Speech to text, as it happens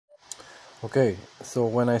Okay, so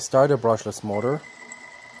when I start a brushless motor,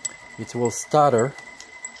 it will stutter,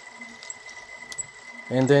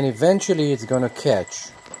 and then eventually it's gonna catch.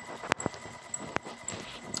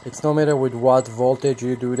 It's no matter with what voltage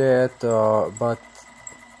you do that, but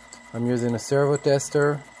I'm using a servo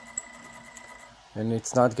tester and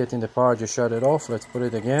it's not getting the power. Just shut it off. Let's put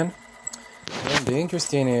it again. And the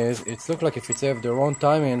interesting is, it's look like if it's have the wrong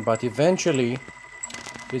timing, but eventually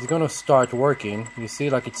it's gonna start working. You see,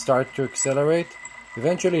 like it starts to accelerate.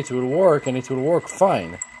 Eventually it will work, and it will work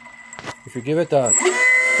fine. If you give it a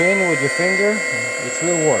spin with your finger, it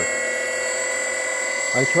will work.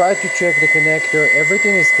 I tried to check the connector.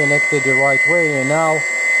 Everything is connected the right way, and now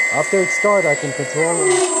after it starts, I can control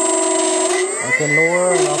it. I can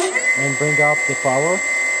lower and up and bring up the power.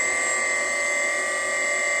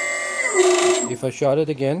 If I shut it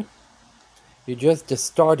again, the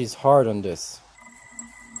start is hard on this.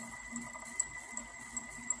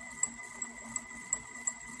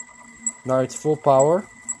 Now it's full power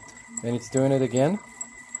and it's doing it again.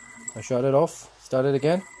 I shut it off, start it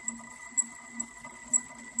again,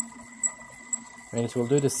 and it will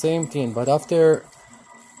do the same thing, but after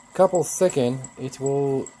a couple seconds it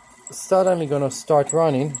will suddenly gonna start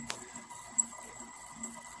running.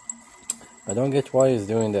 I don't get why it's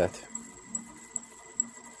doing that.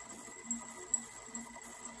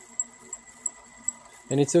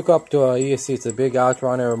 And it's hooked up to a ESC. It's a big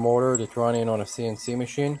outrunner motor that's running on a CNC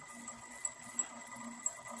machine.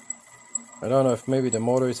 I don't know if maybe the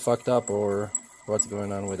motor is fucked up or what's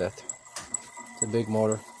going on with that. It's a big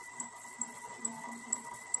motor.